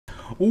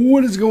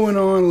What is going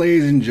on,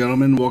 ladies and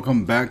gentlemen?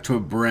 Welcome back to a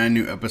brand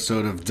new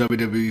episode of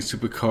WWE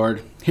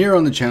SUPERCARD here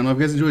on the channel. If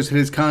you guys enjoyed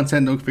today's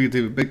content, don't forget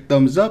to give a big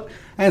thumbs up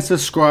and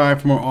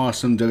subscribe for more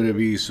awesome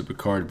WWE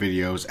SUPERCARD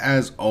videos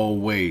as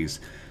always.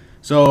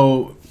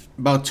 So,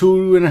 about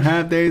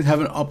 2.5 days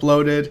haven't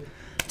uploaded.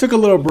 Took a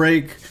little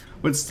break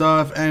with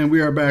stuff, and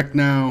we are back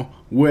now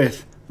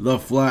with the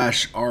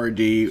Flash RD,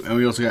 and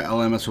we also got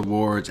LMS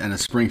rewards and a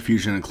Spring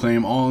Fusion and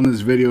Claim all in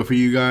this video for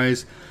you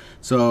guys.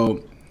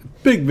 So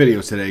big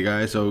video today,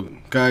 guys. So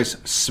guys,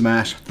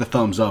 smash the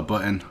thumbs up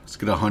button. Let's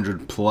get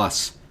 100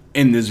 plus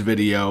in this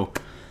video.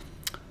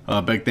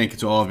 Big thank you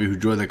to all of you who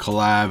joined the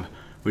collab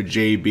with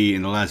JB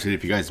in the last video.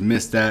 If you guys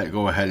missed that,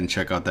 go ahead and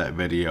check out that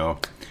video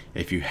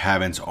if you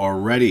haven't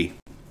already.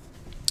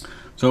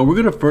 So we're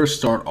gonna first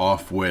start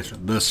off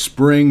with the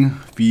Spring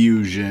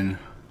Fusion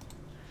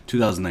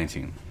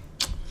 2019.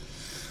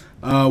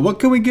 What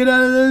can we get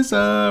out of this?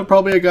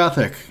 Probably a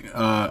Gothic.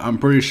 I'm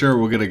pretty sure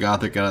we'll get a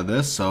Gothic out of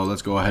this, so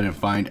let's go ahead and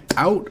find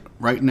out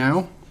right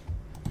now.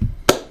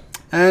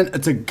 And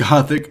it's a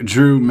Gothic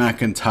Drew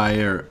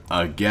McIntyre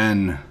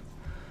again.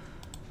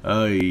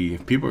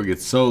 People get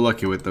so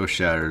lucky with those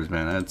shatters,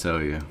 man. I tell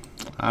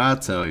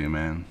you,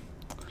 man.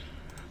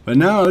 But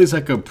now at least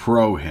I could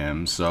pro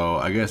him, so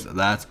I guess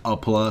that's a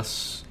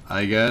plus,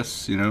 I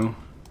guess, you know.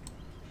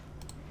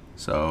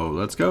 So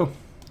let's go.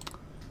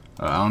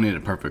 I don't need a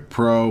perfect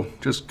pro,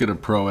 just gonna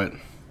pro it.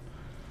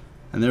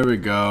 And there we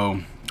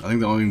go. I think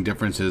the only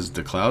difference is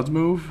the clouds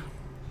move.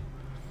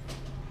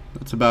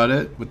 That's about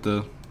it with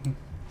the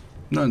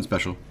nothing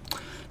special.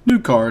 New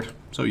card,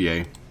 so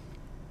yay.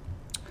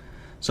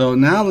 So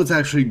now let's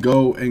actually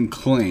go and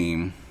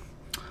claim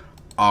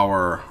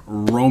our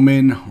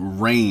Roman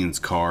Reigns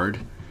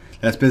card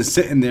that's been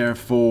sitting there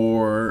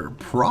for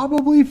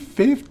probably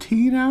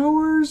 15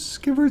 hours,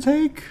 give or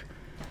take.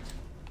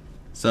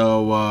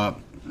 So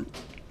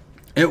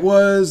it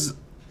was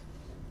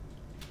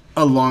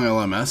a long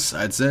LMS,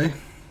 I'd say.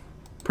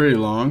 Pretty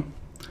long,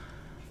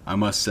 I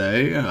must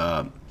say.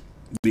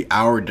 The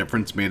hour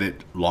difference made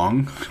it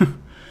long.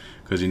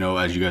 Because, you know,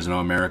 as you guys know,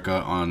 America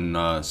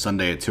on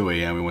Sunday at 2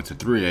 a.m. we went to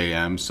 3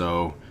 a.m.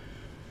 So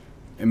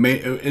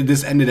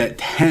this ended at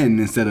 10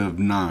 instead of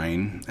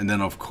 9. And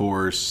then, of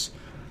course,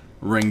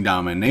 Ring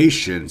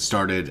Domination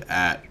started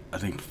at, I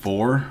think,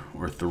 4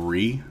 or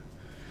 3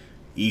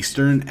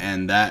 Eastern,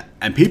 and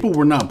people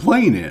were not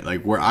playing it.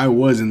 Like where I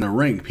was in the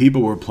rank,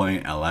 people were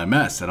playing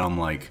LMS, and I'm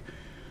like,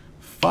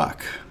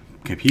 fuck,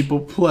 can people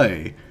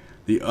play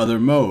the other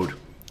mode?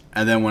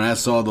 And then when I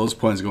saw those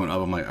points going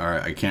up, I'm like,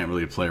 alright, I can't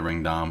really play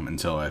Ring Dom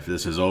until if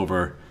this is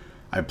over.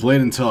 I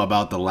played until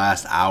about the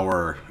last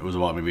hour. It was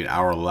about maybe an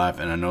hour left,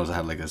 and I noticed I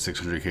had like a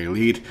 600k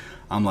lead.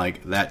 I'm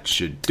like, that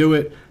should do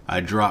it. I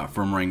dropped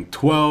from rank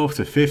 12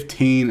 to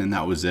 15, and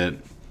that was it.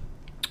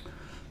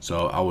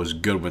 So I was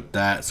good with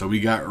that. So we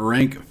got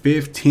rank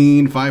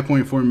 15,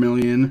 5.4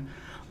 million.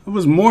 It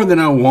was more than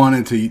I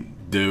wanted to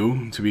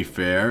do, to be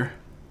fair.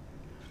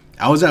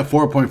 I was at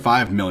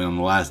 4.5 million on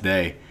the last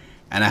day,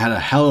 and I had a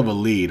hell of a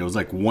lead. It was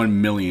like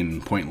 1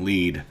 million point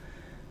lead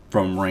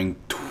from rank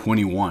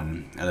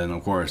 21. And then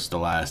of course the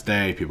last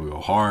day people go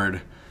hard.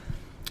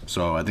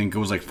 So I think it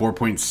was like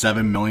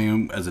 4.7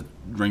 million as a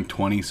rank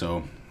 20.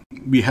 So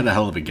we had a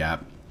hell of a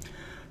gap.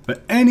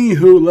 But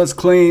anywho, let's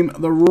claim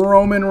the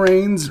Roman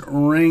Reigns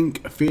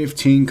rank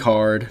 15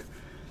 card.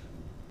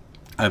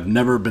 I've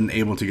never been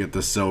able to get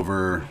the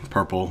silver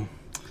purple.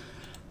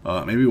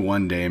 Maybe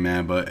one day,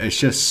 man, but it's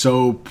just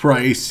so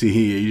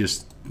pricey.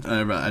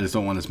 I just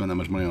don't want to spend that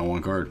much money on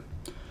one card.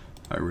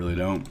 I really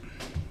don't.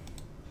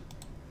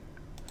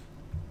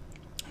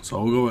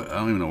 So we'll go. I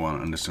don't even know why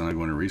I'm just going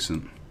to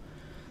recent.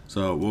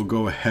 So we'll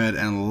go ahead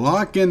and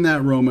lock in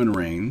that Roman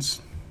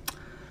Reigns.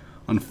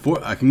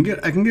 I can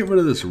get rid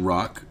of this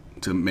rock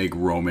to make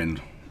Roman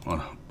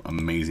an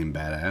amazing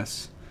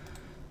badass,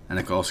 and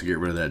I can also get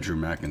rid of that Drew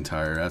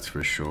McIntyre, that's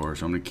for sure.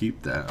 So I'm gonna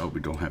keep that. Oh,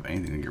 we don't have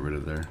anything to get rid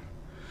of there.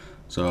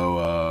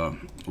 So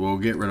we'll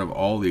get rid of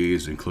all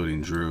these,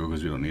 including Drew,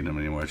 because we don't need them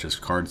anymore. It's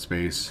just card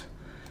space.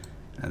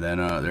 And then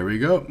there we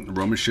go.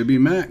 Roman should be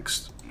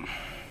maxed,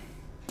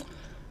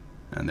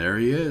 and there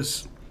he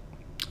is.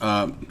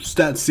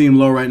 Stats seem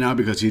low right now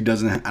because he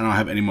doesn't. I don't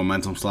have any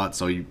momentum slots,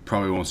 so you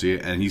probably won't see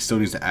it. And he still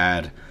needs to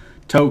add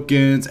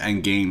tokens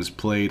and games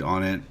played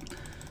on it.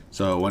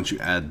 So once you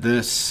add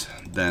this,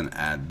 then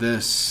add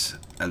this,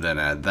 and then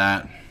add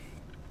that.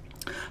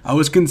 I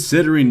was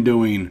considering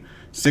doing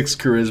 6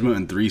 charisma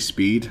and 3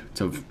 speed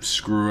to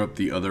screw up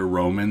the other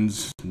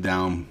Romans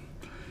down.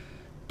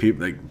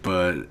 People like,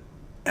 but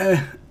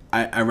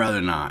I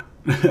rather not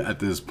at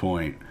this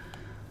point.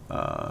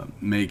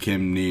 Make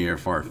him near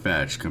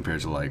far-fetched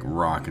compared to like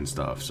Rock and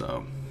stuff.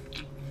 So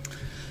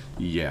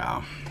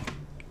yeah,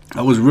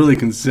 I was really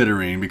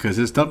considering, because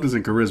his toughness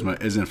and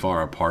charisma isn't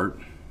far apart,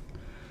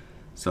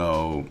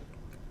 so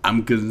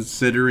I'm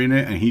considering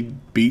it. And he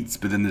beats,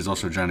 but then there's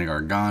also Johnny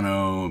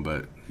Gargano.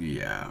 But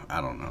yeah, I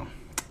don't know.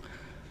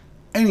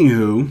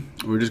 Anywho,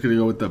 we're just gonna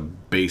go with the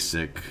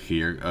basic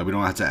here. We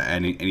don't have to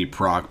add any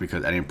proc,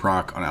 because adding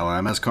proc on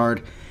LMS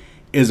card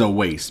is a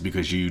waste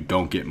because you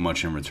don't get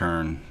much in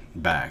return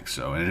back.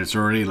 So, and it's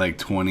already like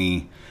 20,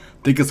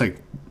 I think it's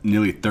like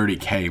nearly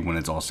 30k when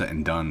it's all said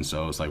and done.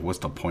 So it's like, what's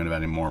the point of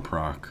adding more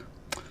proc?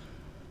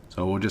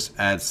 So we'll just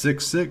add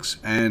 6, 6,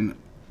 and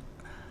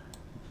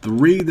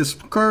 3. This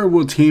card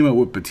will team up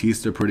with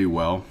Batista pretty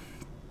well.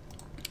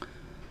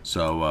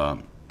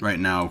 So right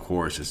now, of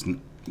course, it's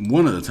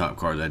one of the top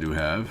cards I do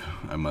have,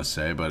 I must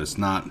say, but it's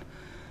not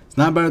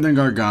better than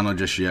Gargano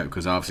just yet,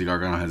 because obviously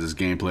Gargano has this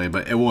gameplay,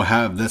 but it will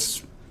have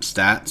this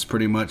stats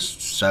pretty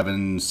much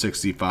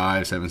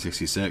 765,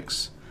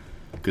 766,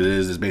 because it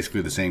is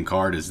basically the same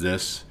card as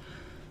this.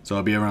 So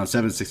it'll be around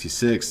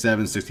 766,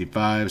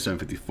 765,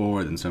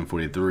 754, then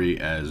 743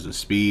 as the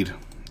speed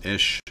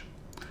ish,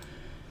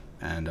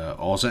 and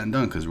all set and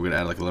done because we're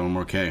gonna add like 11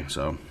 more K.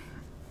 So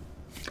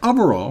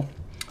overall,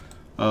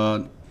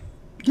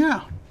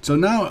 yeah. So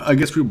now I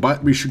guess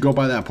we should go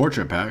buy that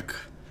portrait pack.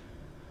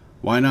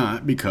 Why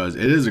not? Because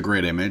it is a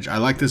great image. I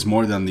like this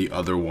more than the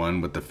other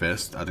one with the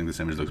fist. I think this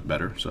image looks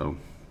better. So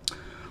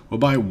we'll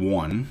buy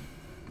one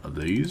of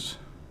these.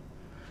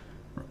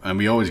 And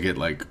we always get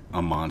like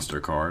a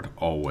monster card,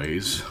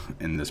 always,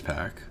 in this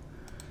pack.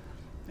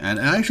 And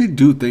I actually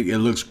do think it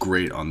looks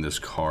great on this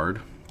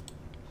card.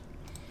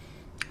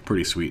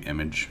 Pretty sweet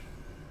image.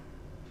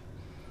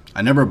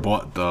 I never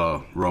bought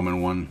the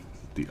Roman one,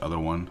 the other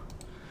one,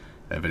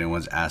 if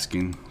anyone's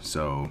asking.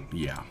 So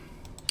yeah.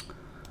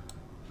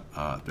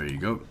 There you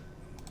go.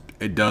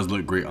 It does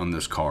look great on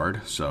this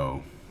card.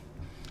 So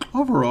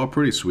overall,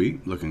 pretty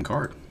sweet looking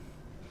card.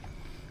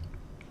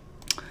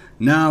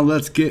 Now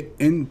let's get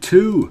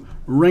into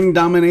ring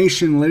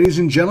domination, ladies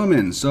and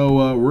gentlemen.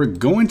 So we're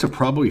going to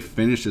probably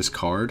finish this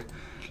card.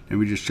 And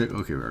we just check.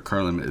 Okay, our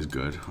card limit is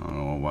good.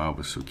 Oh wow, I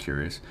was so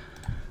curious.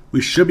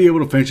 We should be able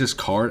to finish this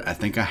card. I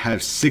think I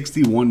have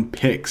 61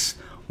 picks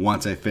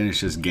once I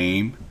finish this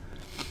game.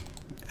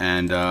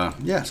 And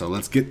yeah, so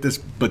let's get this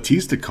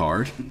Batista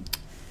card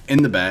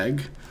in the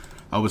bag.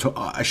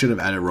 I should have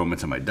added Roman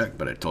to my deck,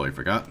 but I totally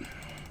forgot.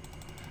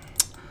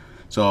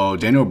 So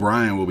Daniel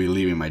Bryan will be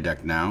leaving my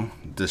deck now.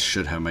 This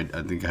should have I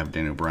think I have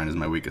Daniel Bryan as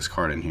my weakest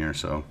card in here,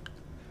 so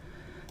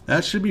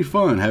that should be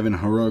fun, having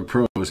heroic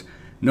pros.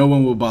 No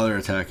one will bother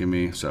attacking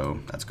me, so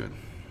that's good.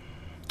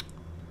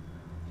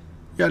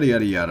 Yada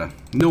yada yada.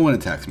 No one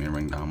attacks me in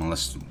Ring Dom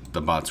unless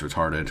the bot's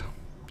retarded.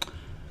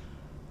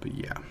 But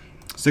yeah,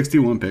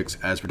 61 picks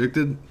as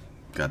predicted.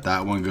 Got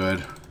that one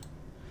good.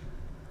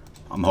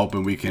 I'm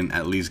hoping we can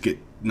at least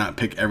not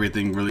pick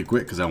everything really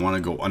quick because I want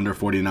to go under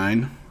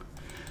 49.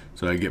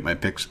 So I get my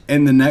picks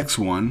in the next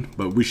one,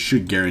 but we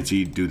should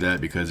guarantee do that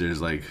because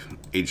there's like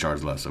 8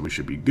 shards left, so we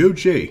should be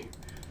Gucci.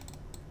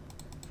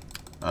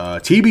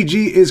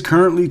 TBG is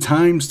currently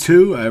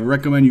 ×2. I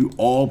recommend you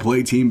all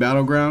play Team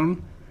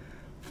Battleground.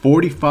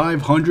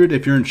 4,500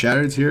 if you're in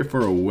Shattered Tier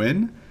for a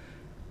win.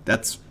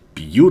 That's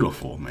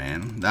beautiful,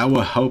 man. That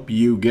will help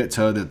you get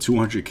to the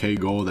 200k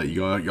goal that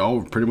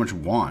y'all pretty much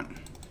want.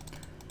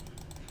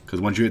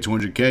 Because once you hit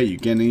 200k, you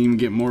can't even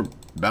get more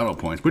battle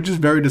points, which is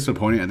very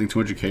disappointing. I think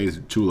 200k is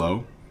too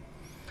low.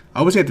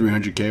 I would say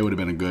 300k would have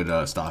been a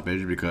good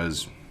stoppage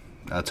because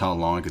that's how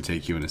long it could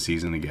take you in a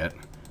season to get.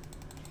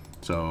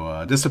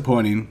 So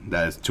disappointing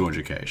that it's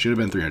 200k. Should have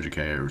been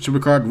 300k. Or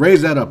Supercard,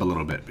 raise that up a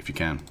little bit if you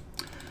can.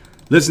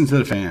 Listen to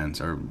the fans,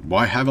 or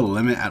why have a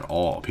limit at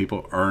all?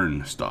 People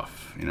earn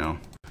stuff, you know.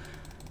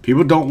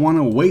 People don't want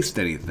to waste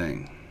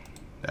anything.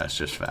 That's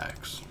just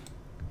facts.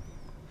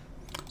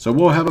 So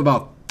we'll have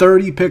about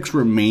 30 picks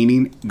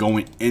remaining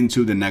going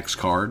into the next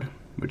card,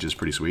 which is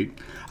pretty sweet.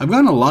 I've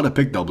gotten a lot of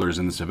pick doublers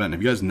in this event.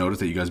 Have you guys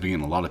noticed that you guys been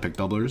getting a lot of pick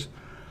doublers?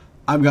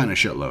 I've gotten a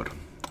shitload.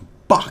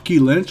 Becky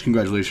Lynch,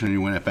 congratulations on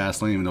your win at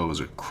Fastlane, even though it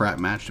was a crap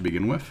match to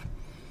begin with.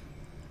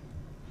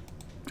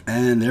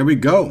 And there we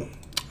go.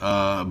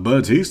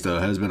 Batista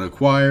has been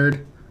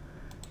acquired.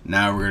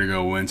 Now we're going to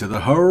go into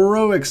the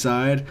heroic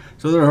side.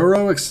 So the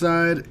heroic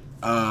side,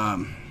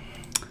 I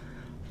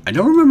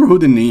don't remember who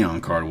the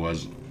neon card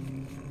was.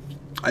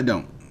 I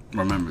don't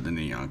remember the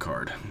neon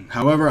card.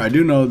 However, I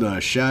do know the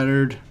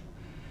Shattered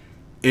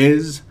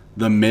is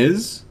the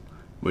Miz,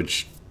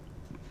 which,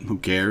 who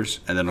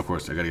cares? And then, of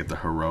course, I got to get the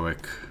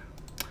heroic.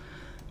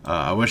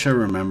 I wish I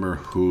remember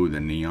who the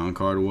neon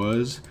card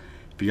was.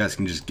 If you guys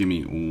can just give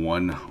me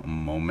one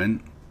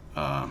moment,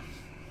 I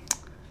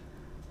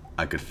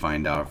could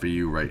find out for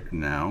you right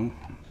now.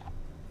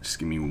 Just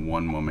give me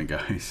one moment,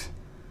 guys.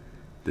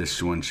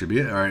 This one should be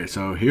it. All right,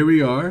 so here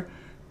we are.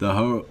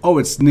 Oh,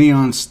 it's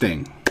Neon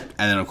Sting.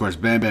 And then, of course,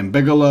 Bam Bam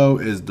Bigelow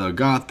is the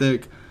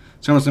Gothic.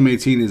 SummerSlam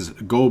 18 is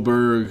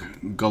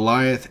Goldberg.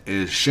 Goliath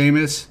is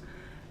Sheamus.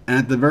 And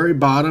at the very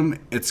bottom,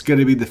 it's going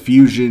to be the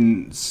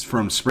fusions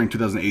from Spring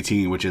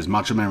 2018, which is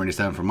Macho Man Randy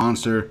Savage for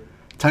Monster,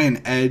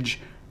 Titan Edge,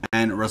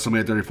 and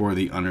WrestleMania 34,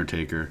 The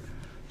Undertaker.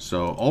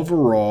 So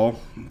overall,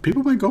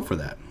 people might go for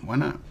that. Why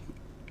not?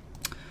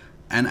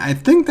 And I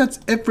think that's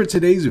it for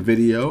today's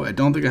video. I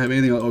don't think I have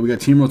anything else. Oh, we got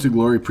Team Road to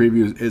Glory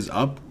preview is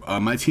up.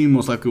 My team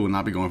most likely will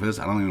not be going for this.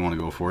 I don't even want to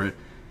go for it.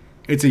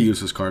 It's a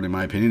useless card in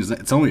my opinion.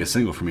 It's only a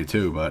single for me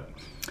too, but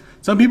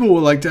Some people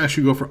would like to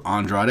actually go for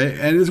Andrade,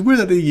 and it's weird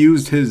that they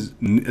used his,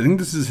 I think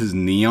this is his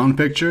neon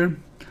picture,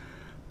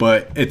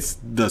 but it's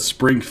the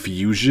spring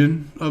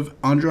fusion of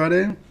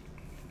Andrade.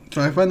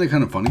 So I find that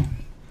kind of funny.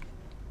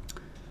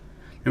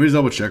 Let me just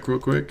double check real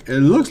quick. It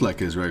looks like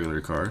his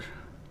regular card.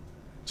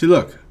 See,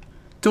 look,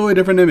 totally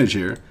different image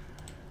here.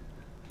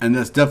 And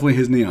that's definitely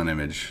his neon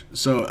image.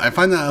 So I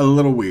find that a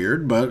little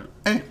weird, but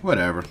hey,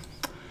 whatever.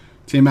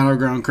 Team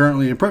Battleground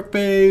currently in prep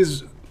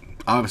phase.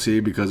 Obviously,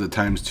 because of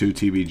 ×2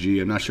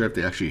 TBG, I'm not sure if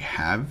they actually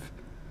have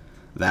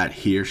that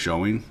here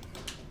showing.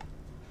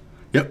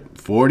 Yep,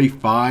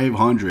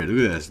 4,500.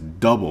 Look at this,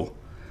 double.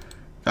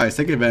 Guys,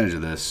 take advantage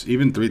of this.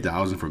 Even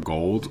 3,000 for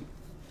gold.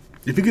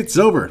 If you get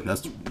silver,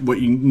 that's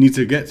what you need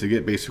to get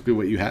basically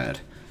what you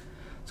had.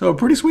 So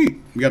pretty sweet.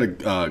 We got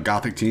a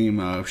Gothic team.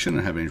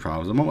 Shouldn't have any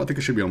problems. I think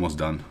it should be almost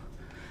done.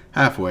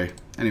 Halfway.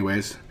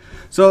 Anyways.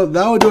 So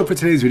that will do it for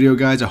today's video,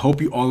 guys. I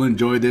hope you all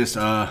enjoyed this.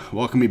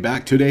 Welcome me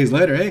back 2 days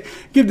later. Hey,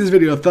 give this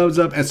video a thumbs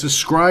up and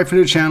subscribe to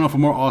the channel for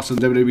more awesome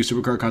WWE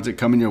SuperCard content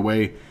coming your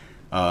way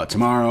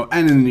tomorrow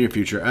and in the near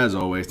future. As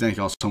always, thank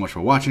you all so much for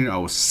watching. I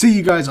will see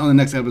you guys on the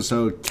next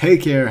episode.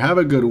 Take care. Have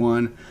a good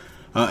one.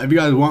 If you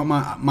guys want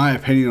my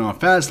opinion on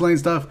Fastlane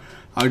stuff,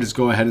 I'll just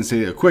go ahead and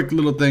say a quick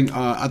little thing.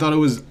 I thought it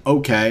was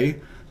okay.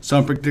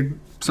 Some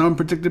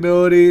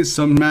predictability.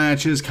 Some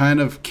matches kind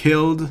of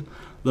killed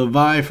the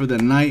vibe for the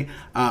night.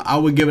 I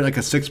would give it like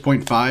a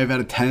 6.5 out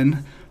of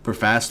 10 for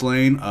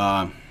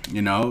Fastlane.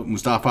 You know,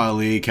 Mustafa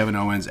Ali, Kevin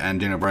Owens, and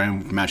Daniel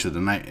Bryan match of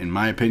the night, in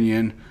my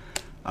opinion.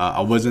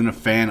 I wasn't a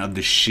fan of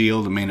the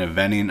Shield main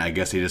eventing. I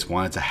guess they just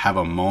wanted to have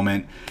a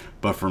moment.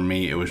 But for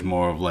me, it was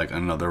more of like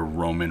another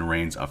Roman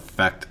Reigns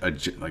effect.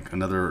 Like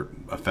another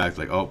effect,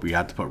 like, oh, we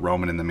have to put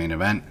Roman in the main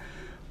event.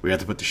 We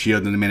have to put the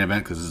Shield in the main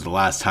event because this is the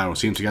last time we'll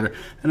see them together.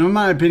 And in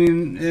my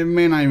opinion, it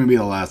may not even be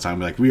the last time.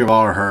 Like, we have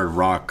all heard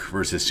Rock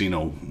versus Cena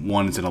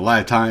once in a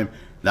lifetime.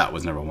 That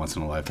was never once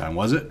in a lifetime,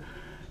 was it?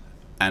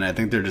 And I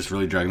think they're just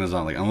really dragging us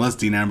on. Like, unless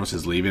Dean Ambrose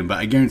is leaving. But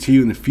I guarantee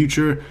you in the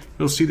future,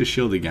 you'll see the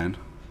Shield again.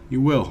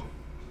 You will.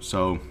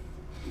 So,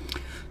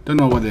 don't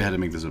know why they had to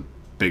make this a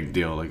big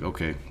deal. Like,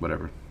 okay,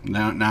 whatever.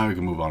 Now we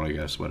can move on, I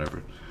guess.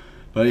 Whatever.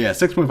 But yeah,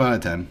 6.5 out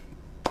of 10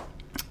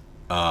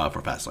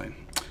 for Fastlane.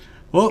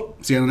 Well,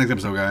 see you on the next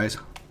episode, guys.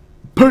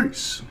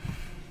 Peace!